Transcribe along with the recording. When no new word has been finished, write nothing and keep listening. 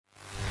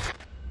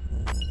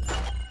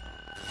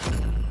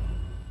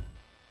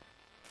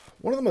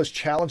One of the most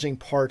challenging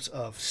parts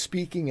of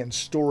speaking and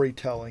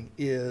storytelling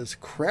is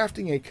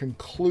crafting a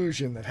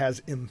conclusion that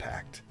has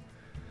impact.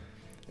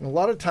 And a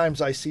lot of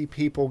times I see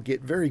people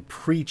get very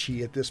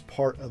preachy at this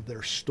part of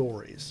their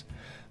stories.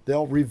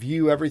 They'll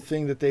review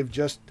everything that they've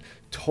just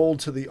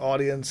told to the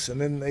audience, and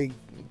then they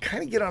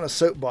kind of get on a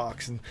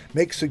soapbox and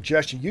make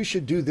suggestions. You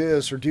should do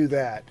this or do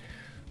that.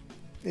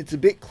 It's a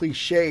bit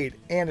cliched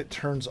and it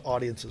turns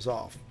audiences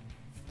off.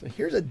 So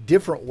here's a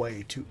different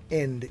way to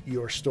end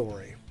your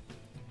story.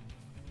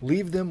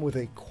 Leave them with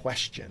a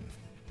question.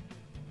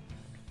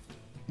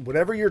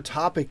 Whatever your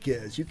topic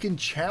is, you can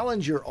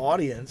challenge your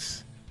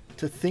audience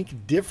to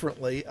think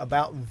differently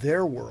about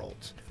their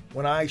worlds.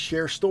 When I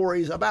share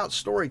stories about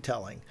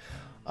storytelling,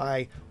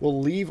 I will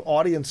leave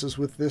audiences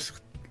with this.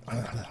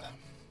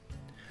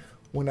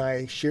 When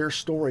I share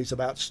stories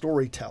about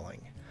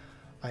storytelling,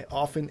 I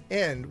often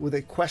end with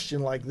a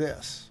question like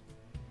this.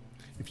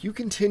 If you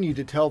continue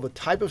to tell the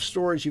type of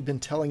stories you've been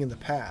telling in the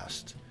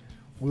past,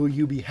 will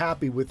you be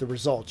happy with the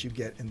results you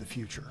get in the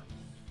future?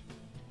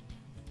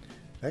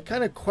 That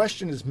kind of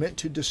question is meant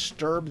to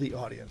disturb the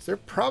audience. They're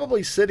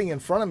probably sitting in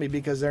front of me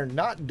because they're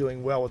not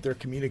doing well with their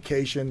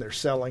communication, their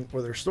selling,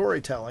 or their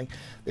storytelling.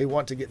 They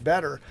want to get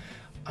better.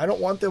 I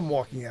don't want them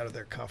walking out of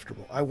there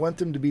comfortable. I want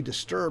them to be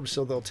disturbed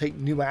so they'll take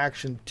new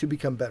action to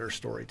become better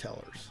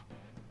storytellers.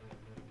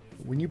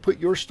 When you put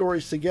your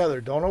stories together,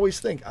 don't always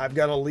think, I've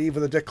got to leave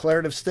with a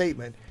declarative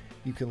statement.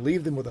 You can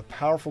leave them with a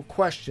powerful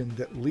question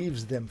that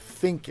leaves them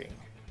thinking,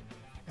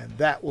 and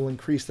that will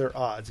increase their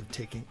odds of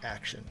taking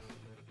action.